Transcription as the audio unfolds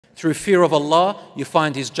Through fear of Allah, you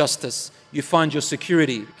find His justice, you find your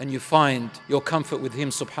security, and you find your comfort with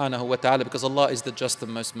Him subhanahu wa ta'ala, because Allah is the just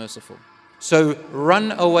and most merciful. So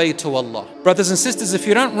run away to Allah. Brothers and sisters, if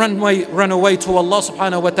you don't run away to Allah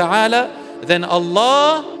subhanahu wa ta'ala, then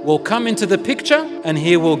Allah will come into the picture and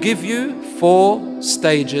He will give you 4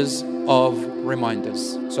 stages of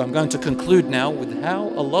reminders. So I'm going to conclude now with how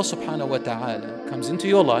Allah subhanahu wa ta'ala comes into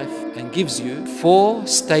your life and gives you 4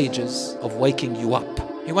 stages of waking you up.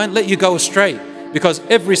 He won't let you go astray, because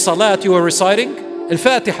every salat you are reciting,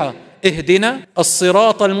 Al-Fatiha, Ihdina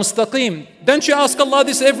as-sirat al-mustaqim. Don't you ask Allah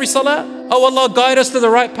this every salah? Oh Allah, guide us to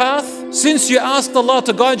the right path. Since you asked Allah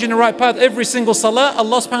to guide you in the right path every single salah,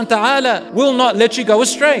 Allah subhanahu wa ta'ala will not let you go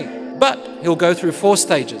astray. But He'll go through 4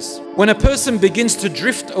 stages. When a person begins to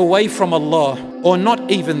drift away from Allah, or not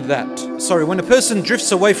even that. Sorry, when a person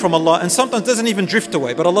drifts away from Allah, and sometimes doesn't even drift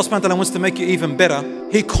away, but Allah subhanahu wa ta'ala wants to make you even better,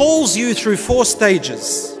 He calls you through 4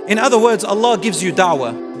 stages. In other words, Allah gives you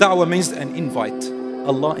da'wah. Da'wah means an invite.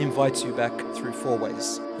 Allah invites you back through 4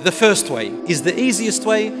 ways. The first way is the easiest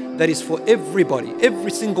way, that is for everybody. Every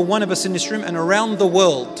single one of us in this room and around the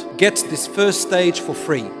world gets this first stage for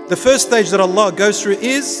free. The first stage that Allah goes through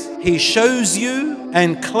is He shows you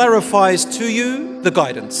and clarifies to you the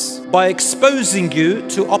guidance by exposing you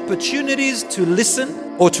to opportunities to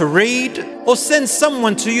listen or to read or send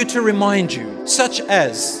someone to you to remind you, such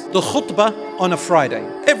as the khutbah on a Friday.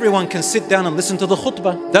 Everyone can sit down and listen to the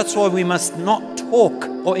khutbah. That's why we must not talk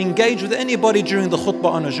or engage with anybody during the khutbah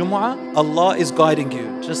on a Jumu'ah. Allah is guiding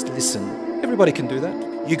you. Just listen. Everybody can do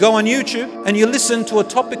that. You go on YouTube and you listen to a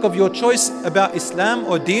topic of your choice about Islam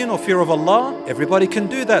or Deen or fear of Allah. Everybody can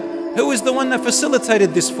do that. Who is the one that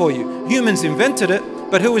facilitated this for you? Humans invented it,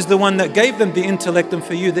 but who is the one that gave them the intellect and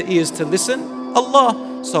for you the ears to listen? Allah.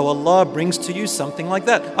 So Allah brings to you something like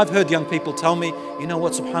that. I've heard young people tell me, you know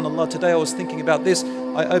what, subhanAllah, today I was thinking about this.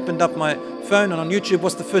 I opened up my phone and on YouTube,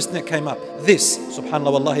 what's the first thing that came up? This.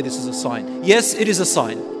 SubhanAllah, wallahi, this is a sign. Yes, it is a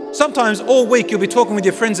sign. Sometimes all week you'll be talking with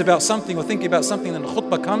your friends about something or thinking about something, and the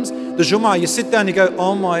khutbah comes, the Jumu'ah, you sit down and you go,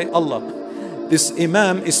 oh my Allah, this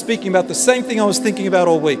Imam is speaking about the same thing I was thinking about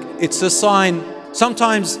all week. It's a sign.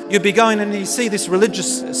 Sometimes you'll be going and you see this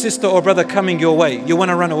religious sister or brother coming your way. You want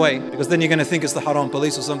to run away because then you're going to think it's the haram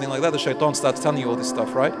police or something like that. The shaitan starts telling you all this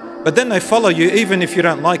stuff, right? But then they follow you even if you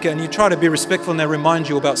don't like it, and you try to be respectful and they remind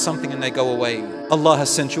you about something and they go away. Allah has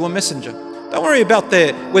sent you a messenger. Don't worry about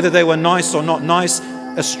whether they were nice or not nice.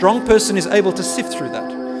 A strong person is able to sift through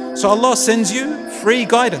that. So Allah sends you free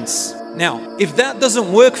guidance. Now, if that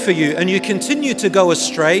doesn't work for you and you continue to go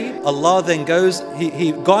astray, Allah then goes,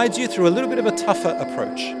 He guides you through a little bit of a tougher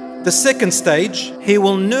approach. The second stage, He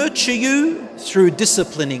will nurture you through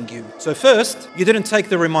disciplining you. So first, you didn't take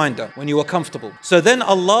the reminder when you were comfortable. So then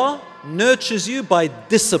Allah nurtures you by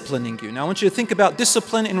disciplining you. Now I want you to think about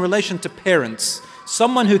discipline in relation to parents.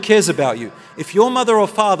 Someone who cares about you. If your mother or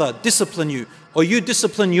father discipline you, or you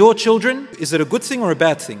discipline your children, is it a good thing or a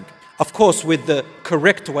bad thing? Of course, with the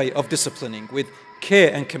correct way of disciplining, with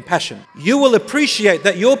care and compassion. You will appreciate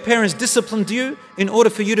that your parents disciplined you in order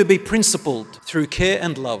for you to be principled through care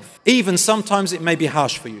and love. Even sometimes it may be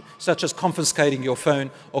harsh for you, such as confiscating your phone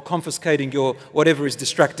or confiscating your whatever is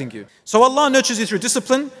distracting you. So Allah nurtures you through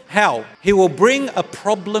discipline. How? He will bring a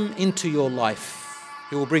problem into your life.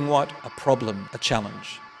 He will bring what? A problem, a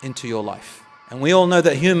challenge into your life. And we all know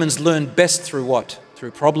that humans learn best through what?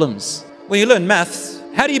 Through problems. When you learn maths,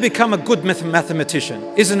 how do you become a good mathematician?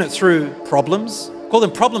 Isn't it through problems? Call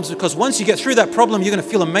them problems because once you get through that problem, you're going to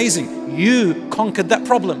feel amazing. You conquered that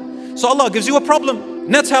problem. So Allah gives you a problem.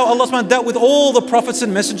 And that's how Allah subhanahu wa ta'ala dealt with all the prophets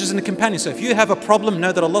and messengers and the companions. So if you have a problem,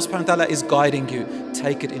 know that Allah subhanahu wa ta'ala is guiding you.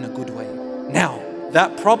 Take it in a good way. Now,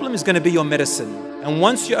 that problem is going to be your medicine. And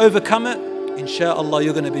once you overcome it, inshallah,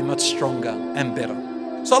 you're going to be much stronger and better.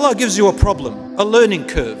 So Allah gives you a problem, a learning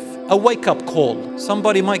curve, a wake-up call.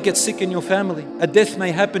 Somebody might get sick in your family. A death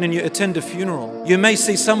may happen and you attend a funeral. You may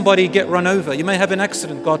see somebody get run over. You may have an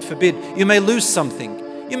accident, God forbid. You may lose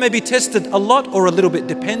something. You may be tested a lot or a little bit,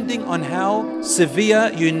 depending on how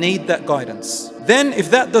severe you need that guidance. Then,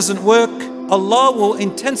 if that doesn't work, Allah will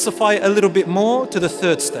intensify a little bit more to the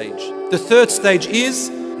third stage. The third stage is,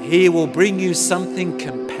 He will bring you something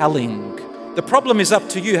compelling. The problem is up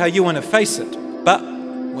to you how you want to face it. But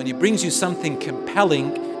when He brings you something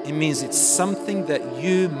compelling, it means it's something that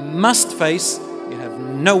you must face. You have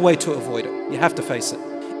no way to avoid it. You have to face it.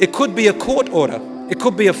 It could be a court order. It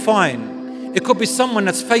could be a fine. It could be someone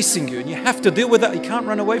that's facing you and you have to deal with that. You can't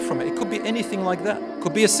run away from it. It could be anything like that. It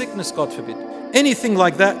could be a sickness, God forbid. Anything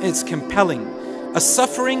like that is compelling. A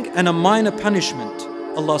suffering and a minor punishment.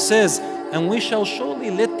 Allah says, and we shall surely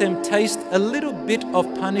let them taste a little bit of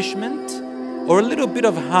punishment or a little bit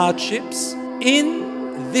of hardships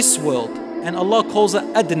in this world. And Allah calls it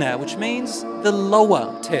adna, which means the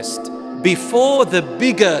lower test, before the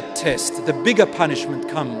bigger test, the bigger punishment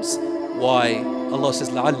comes. Why? Allah says,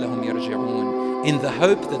 لَعَلَّهُمْ يَرْجِعُونَ, in the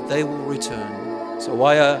hope that they will return. So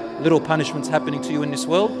why are little punishments happening to you in this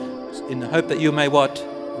world? In the hope that you may what?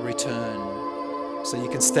 Return. So you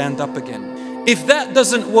can stand up again. If that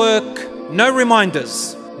doesn't work, no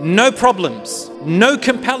reminders, no problems, no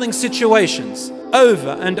compelling situations, over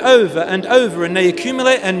and over and over, and they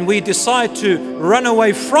accumulate, and we decide to run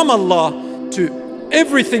away from Allah to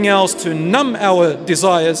everything else to numb our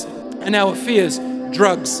desires and our fears.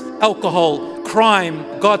 Drugs, alcohol,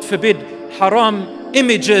 crime, God forbid, haram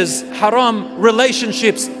images, haram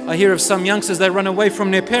relationships. I hear of some youngsters, they run away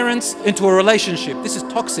from their parents into a relationship. This is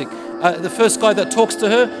toxic. The first guy that talks to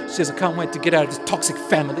her says, I can't wait to get out of this toxic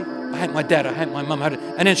family. I hate my dad, I hate my mum.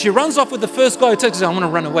 And then she runs off with the first guy who takes her, I want to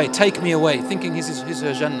run away, take me away, thinking he's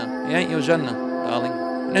her Jannah. He ain't your Jannah, darling.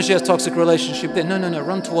 And then she has a toxic relationship there. No,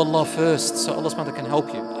 run to Allah first, so Allah subhanahu wa ta'ala can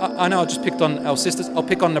help you. I know I just picked on our sisters, I'll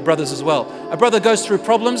pick on the brothers as well. A brother goes through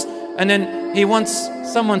problems, and then he wants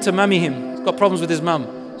someone to mummy him. He's got problems with his mum.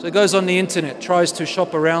 So he goes on the internet, tries to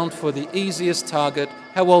shop around for the easiest target.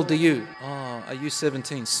 How old are you? Oh, are you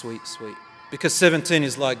 17? Sweet. Because 17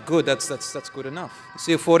 is like good, that's good enough. You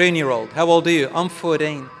see a 14-year-old, how old are you? I'm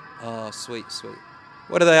 14. Oh, sweet.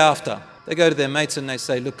 What are they after? They go to their mates and they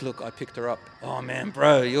say, look, I picked her up. Oh man,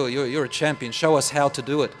 bro, you're a champion. Show us how to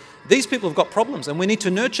do it. These people have got problems and we need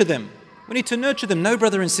to nurture them. We need to nurture them. No,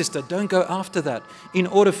 brother and sister, don't go after that in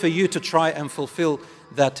order for you to try and fulfill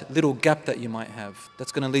that little gap that you might have.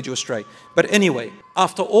 That's going to lead you astray. But anyway,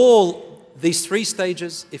 after all these three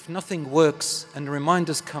stages, if nothing works and the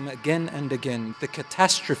reminders come again and again, the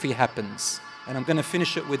catastrophe happens. And I'm going to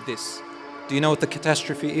finish it with this. Do you know what the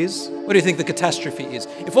catastrophe is? What do you think the catastrophe is?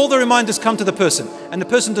 If all the reminders come to the person and the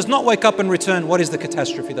person does not wake up and return, what is the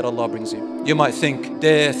catastrophe that Allah brings you? You might think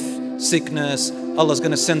death, sickness, Allah's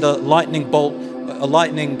going to send a lightning bolt, a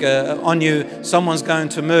lightning on you, someone's going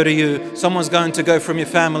to murder you, someone's going to go from your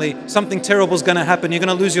family, something terrible is going to happen, you're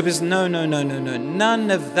going to lose your business. No.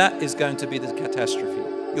 None of that is going to be the catastrophe.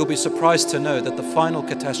 You'll be surprised to know that the final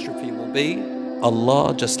catastrophe will be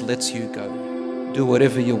Allah just lets you go. Do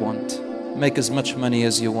whatever you want. Make as much money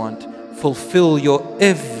as you want. Fulfill your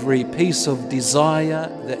every piece of desire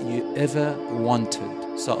that you ever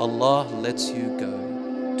wanted. So Allah lets you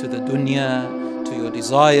go to the dunya, to your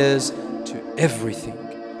desires, to everything.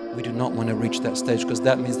 We do not want to reach that stage because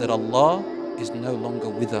that means that Allah is no longer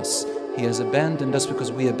with us. He has abandoned us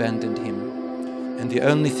because we abandoned Him. And the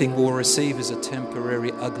only thing we'll receive is a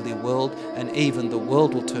temporary, ugly world, and even the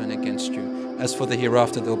world will turn against you. As for the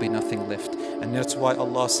hereafter, there will be nothing left. And that's why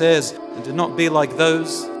Allah says, and do not be like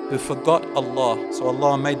those who forgot Allah. So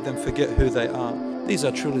Allah made them forget who they are. These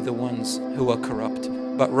are truly the ones who are corrupt.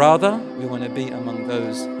 But rather, we want to be among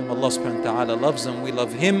those whom Allah subhanahu wa ta'ala loves, and we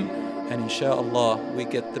love Him. And insha'Allah, we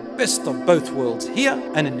get the best of both worlds here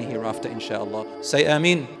and in the hereafter, insha'Allah. Say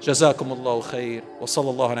Ameen. Jazakumullahu khair. Wa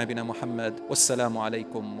sallallahu ala nabina Muhammad. Wassalamu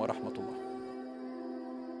alaikum wa rahmatullah.